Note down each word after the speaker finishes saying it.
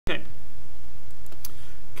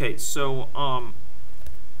Okay, so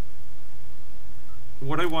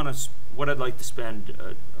what I'd like to spend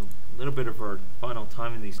a little bit of our final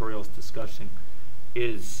time in these tutorials discussing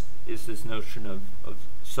is this notion of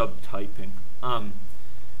subtyping.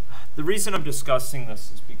 The reason I'm discussing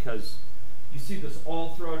this is because you see this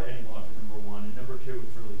all throughout Anylogic, number one, and number two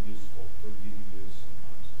is really useful for you to use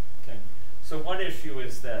sometimes. Okay, so one issue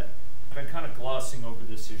is that I've been kind of glossing over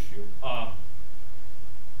this issue.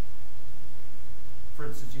 For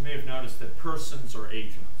instance, you may have noticed that persons are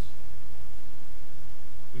agents.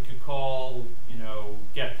 We could call,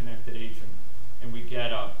 get connected agent, and we get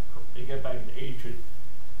back an agent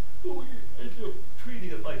who is treating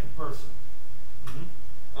it like a person.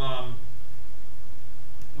 Mm-hmm.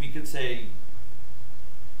 We could say,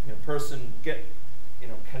 person get,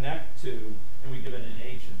 connect to, and we give it an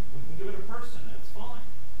agent. We can give it a person, and it's fine.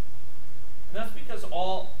 And that's because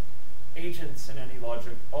all agents in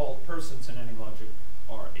Anylogic, all persons in Anylogic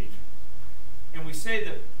are agents. And we say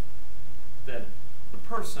that the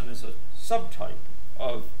person is a subtype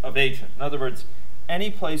of agent. In other words,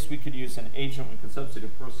 any place we could use an agent, we could substitute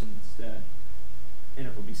a person instead, and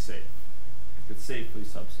it would be safe. We could safely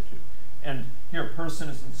substitute. And here, person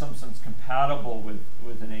is in some sense compatible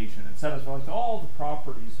with an agent. It satisfies all the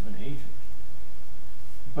properties of an agent,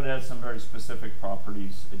 but it has some very specific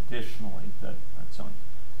properties additionally that so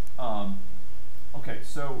on. Okay,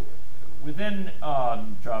 so within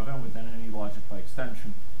Java and within Anylogic by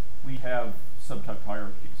extension, we have subtype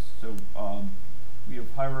hierarchies. So we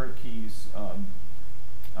have hierarchies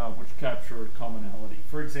which capture commonality.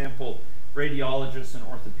 For example, radiologists and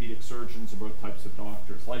orthopedic surgeons are both types of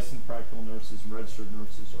doctors. Licensed practical nurses and registered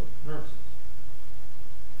nurses are nurses.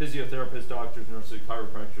 Physiotherapists, doctors, nurses,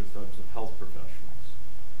 chiropractors, types of health professionals.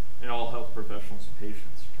 And all health professionals and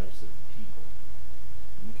patients are types of people.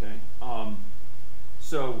 Okay.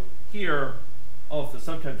 So here, all of the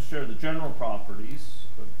subtypes share the general properties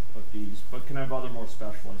of these, but can have other more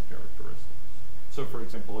specialized characteristics. So, for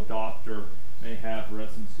example, a doctor may have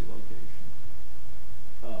residency location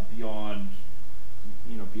beyond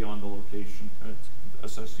the location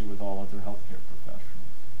associated with all other healthcare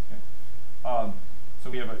professionals. Okay? So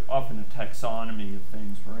we have often a taxonomy of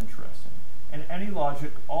things we're interested in. And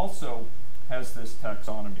Anylogic also has this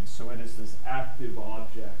taxonomy. So it is this active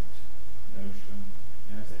object notion.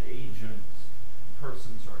 As agents,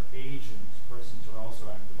 persons are agents. Persons are also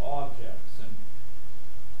active objects.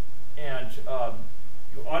 And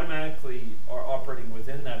you automatically are operating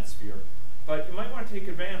within that sphere. But you might want to take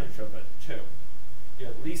advantage of it, too. You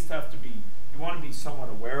at least have to be, you want to be somewhat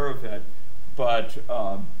aware of it, but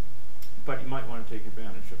you might want to take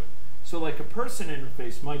advantage of it. So like a person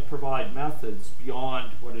interface might provide methods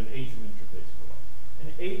beyond what an agent interface provides.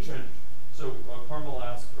 An agent, so Carmel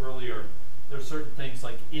asked earlier, there are certain things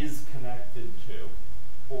like is connected to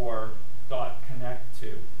or dot connect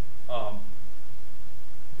to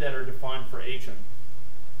that are defined for agent,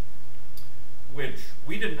 which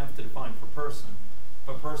we didn't have to define for person,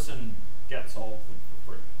 but person gets all of them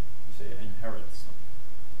for free. You say it inherits them.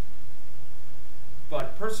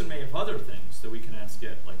 But person may have other things that we can ask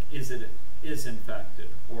it, like is infected,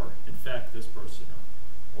 or infect this person,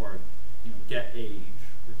 or get age,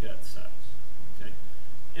 or get sex. Okay.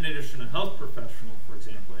 In addition, a health professional, for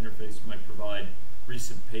example, interface might provide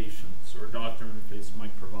recent patients, or a doctor interface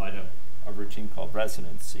might provide a routine called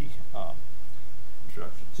residency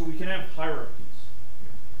introduction. So we can have hierarchies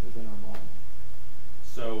within our model.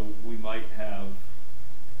 So we might have,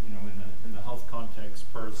 in the health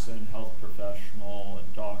context, person, health professional,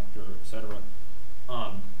 and doctor, etc.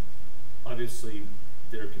 Obviously,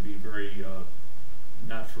 there could be very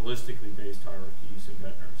naturalistically based hierarchies in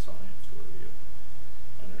veterinary science, where we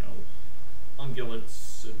have,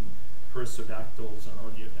 ungulates and perissodactyls and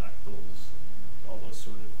artiodactyls, and all those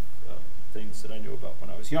sort of things that I knew about when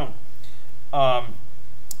I was young.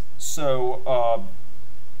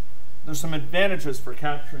 There's some advantages for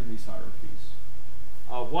capturing these hierarchies.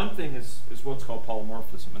 One thing is what's called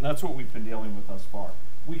polymorphism, and that's what we've been dealing with thus far.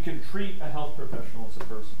 We can treat a health professional as a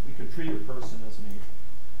person. We can treat a person as an agent.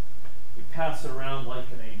 We pass it around like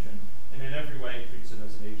an agent, and in every way it treats it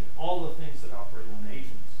as an agent. All the things that operate on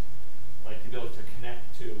agents, like the ability to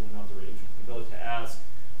connect to another agent, the ability to ask,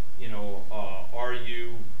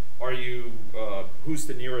 who's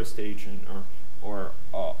the nearest agent, or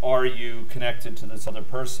are you connected to this other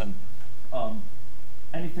person?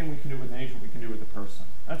 Anything we can do with an agent, we can do with a person.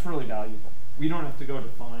 That's really valuable. We don't have to go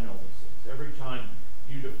define all those things. Every time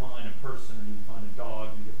you define a person, or you define a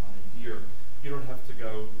dog, you define a deer, you don't have to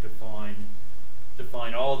go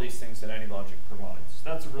define all these things that Anylogic provides.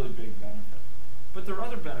 That's a really big benefit. But there are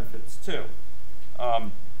other benefits too.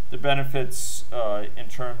 the benefits in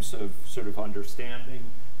terms of sort of understanding,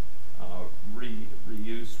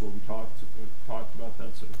 reuse, where we talked about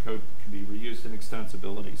that sort of code can be reused, and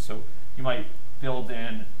extensibility. So you might build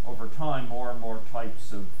in over time more and more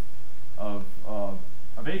types of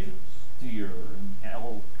agents, deer and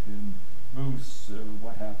elk and moose or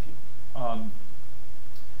what have you.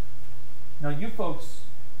 Now you folks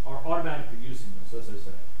are automatically using this, as I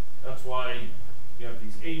said. That's why you have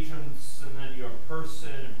these agents, and then you have a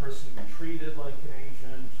person, and person can be treated like an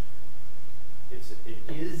agent.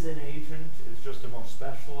 It is an agent, it's just a more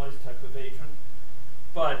specialized type of agent.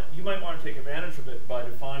 But you might want to take advantage of it by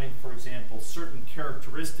defining, for example, certain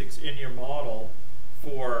characteristics in your model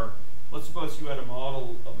for, let's suppose you had a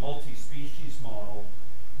model, a multi-species model,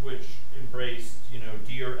 which embraced,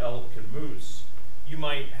 deer, elk, and moose. You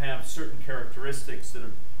might have certain characteristics that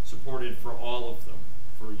are supported for all of them,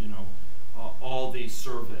 for, all these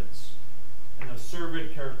cervids. And those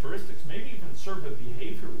cervid characteristics, maybe even cervid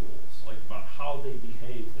behavior rules, like about how they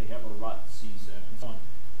behave. They have a rut season and so on.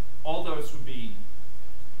 All those would be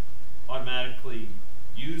automatically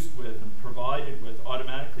used with and provided with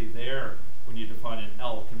automatically there when you define an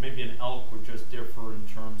elk. And maybe an elk would just differ in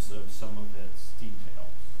terms of some of its details.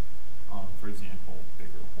 For example,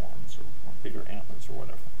 bigger horns or bigger antlers or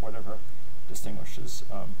whatever distinguishes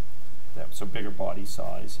them. So bigger body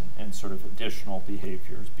size and sort of additional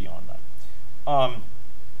behaviors beyond that.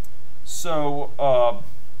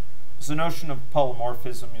 There's a notion of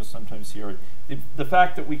polymorphism. You'll sometimes hear it. The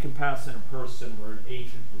fact that we can pass in a person where an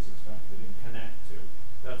agent was expected and connect to,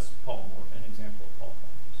 that's an example of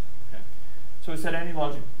polymorphism. Okay? So we said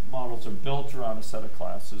Anylogic models are built around a set of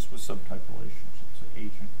classes with subtype relationships. So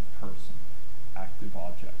agent, person, active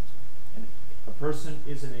object. And a person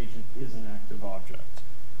is an agent, is an active object.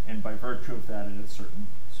 And by virtue of that, it has certain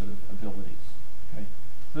sort of abilities. Okay?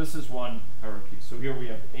 So this is one hierarchy. So here we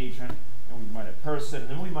have agent, and we might have person, and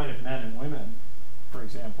then we might have men and women, for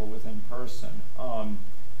example, within person.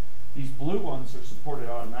 These blue ones are supported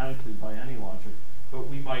automatically by Anylogic, but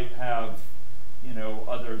we might have,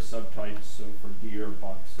 other subtypes. So for deer,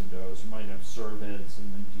 bucks, and does, we might have cervids,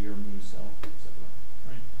 and then deer, moose, elk, etc.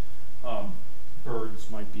 Right? Birds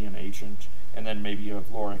might be an agent, and then maybe you have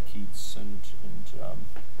lorikeets and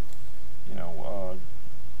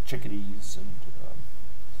chickadees and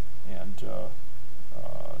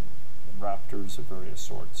raptors of various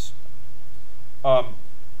sorts.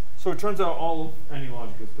 So it turns out all of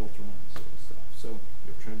Anylogic is built around this sort of stuff. So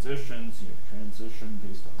you have transitions, you have transition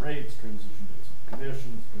based on rates, transition based on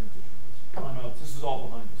conditions, transition based on timeouts. This is all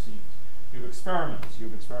behind the scenes. You have experiments. You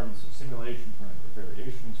have experiments of simulation, parameter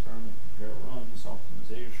variation experiment, compare runs,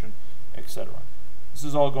 optimization, etc. This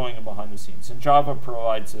is all going on behind the scenes. And Java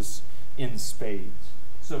provides this in spades.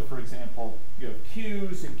 So for example, you have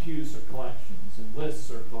queues, and queues are collections, and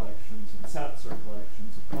lists are collections, and sets are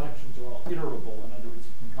collections, and collections are all iterable. In other words,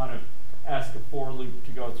 you can kind of ask a for loop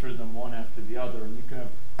to go through them one after the other, and you can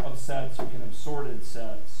have sets, you can have sorted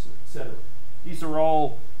sets, etc. These are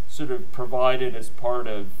all sort of provided as part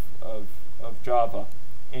of Java.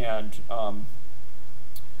 And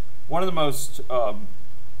one of the most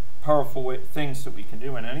powerful things that we can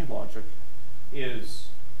do in Anylogic is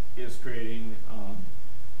creating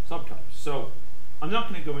subtypes. So I'm not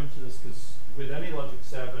going to go into this because with Anylogic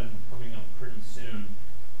 7 coming up pretty soon,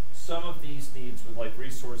 some of these needs with like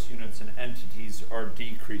resource units and entities are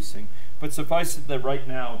decreasing. But suffice it that right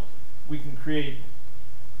now we can create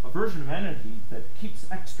a version of entity that keeps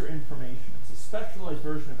extra information. It's a specialized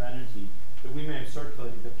version of entity that we may have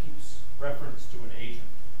circulated that keeps reference to an agent.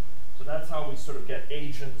 So that's how we sort of get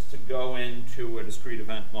agents to go into a discrete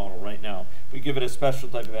event model right now. We give it a special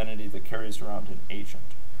type of entity that carries around an agent.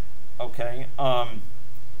 Okay.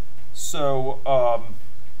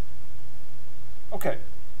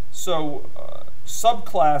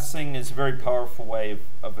 Subclassing is a very powerful way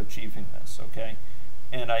of achieving this. Okay,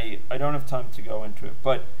 and I don't have time to go into it,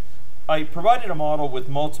 but I provided a model with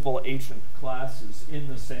multiple agent classes in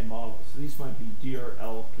the same model. So these might be deer,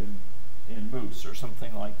 elk, and moose, or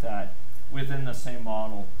something like that, within the same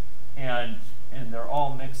model, and they're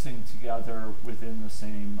all mixing together within the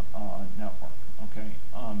same network. Okay.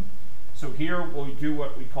 So here we'll do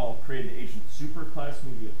what we call create an agent superclass.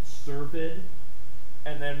 Maybe it's cervid,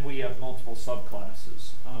 and then we have multiple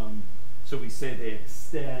subclasses. So we say they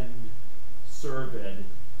extend cervid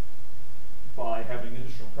by having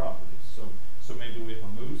additional properties. So maybe we have a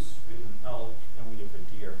moose, we have an elk, and we have a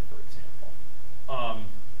deer, for example.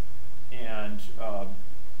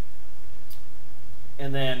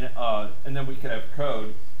 And then we could have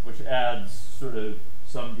code which adds sort of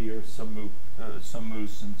some deer, some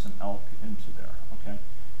moose, and some elk into there. Okay.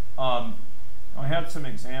 I had some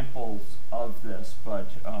examples of this, but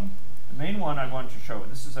the main one I want to show,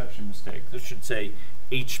 this is actually a mistake. This should say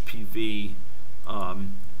HPV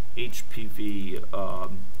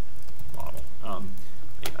model.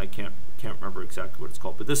 I can't remember exactly what it's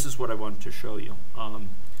called, but this is what I wanted to show you.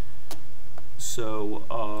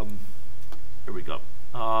 Here we go.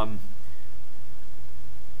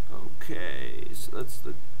 Okay, so that's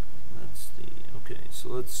the okay. So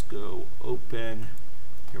let's go open.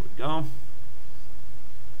 Here we go.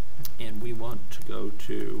 And we want to go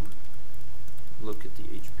to look at the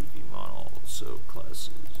HPV model. So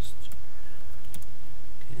classes.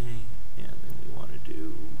 Okay, and then we want to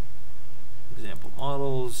do example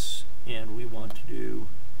models, and we want to do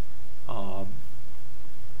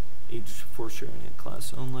for sharing a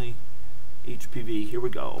class only. HPV. Here we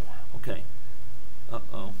go. Okay.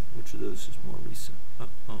 Which of those is more recent?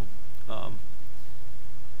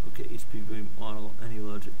 Okay, HPV model,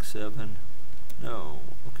 Anylogic 7. No.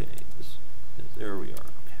 Okay, there we are.